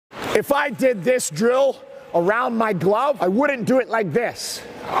If I did this drill around my glove, I wouldn't do it like this,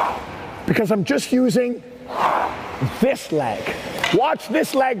 because I'm just using this leg. Watch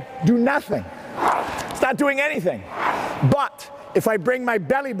this leg do nothing. It's not doing anything. But if I bring my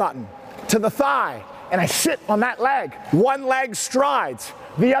belly button to the thigh and I sit on that leg, one leg strides,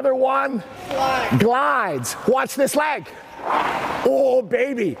 the other one glides. Watch this leg. Oh,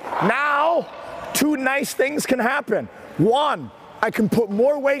 baby. Now, two nice things can happen. One, I can put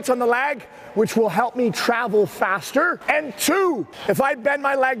more weights on the leg, which will help me travel faster. And two, if I bend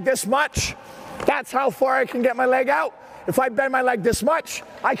my leg this much, that's how far I can get my leg out. If I bend my leg this much,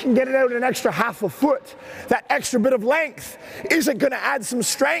 I can get it out an extra half a foot. That extra bit of length, is it gonna add some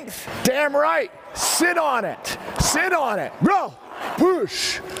strength? Damn right. Sit on it. Sit on it. Go.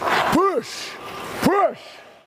 Push. Push. Push.